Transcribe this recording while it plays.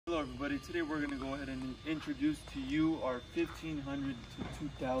Hello everybody, today we're going to go ahead and introduce to you our 1500 to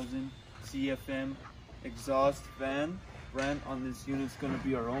 2000 CFM exhaust fan. Brand on this unit is going to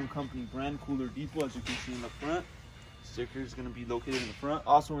be our own company brand, Cooler Depot, as you can see in the front. Sticker is going to be located in the front.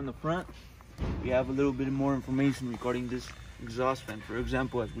 Also in the front, we have a little bit more information regarding this exhaust fan. For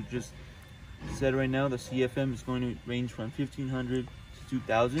example, as we just said right now, the CFM is going to range from 1500 to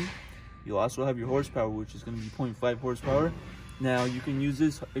 2000. You'll also have your horsepower, which is going to be 0.5 horsepower. Now you can use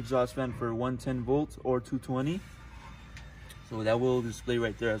this exhaust fan for 110 volts or 220. So that will display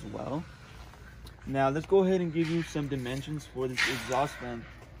right there as well. Now let's go ahead and give you some dimensions for this exhaust fan.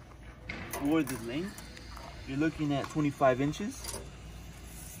 For the length, you're looking at 25 inches.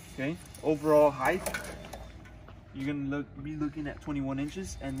 Okay, overall height, you're gonna be looking at 21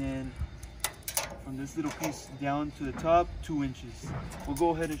 inches, and then from this little piece down to the top, 2 inches. We'll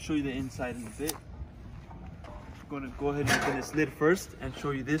go ahead and show you the inside in a bit. I'm going to go ahead and open this lid first and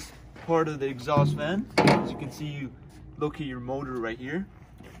show you this part of the exhaust fan. As you can see, you locate your motor right here.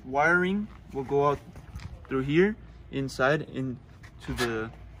 Wiring will go out through here, inside into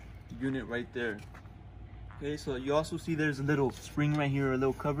the unit right there. Okay, so you also see there's a little spring right here, a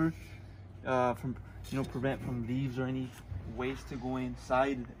little cover from prevent from leaves or any waste to go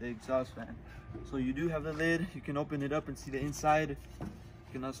inside the exhaust fan. So you do have the lid. You can open it up and see the inside. You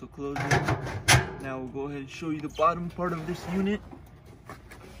can also close it. Now we'll go ahead and show you the bottom part of this unit.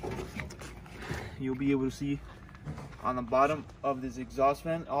 You'll be able to see on the bottom of this exhaust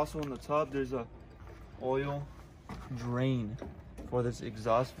fan. Also on the top, there's a oil drain for this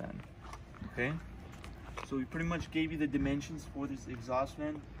exhaust fan. Okay, so we pretty much gave you the dimensions for this exhaust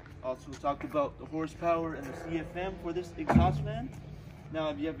fan. Also talked about the horsepower and the CFM for this exhaust fan. Now,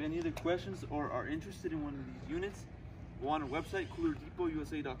 if you have any other questions or are interested in one of these units, go on our website,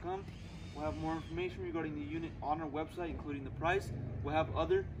 coolerdepot.usa.com. We'll have more information regarding the unit on our website, including the price. We'll have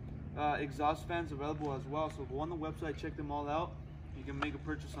other exhaust fans available as well. So go on the website, check them all out. You can make a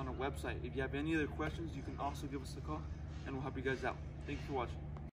purchase on our website. If you have any other questions, you can also give us a call and we'll help you guys out. Thank you for watching.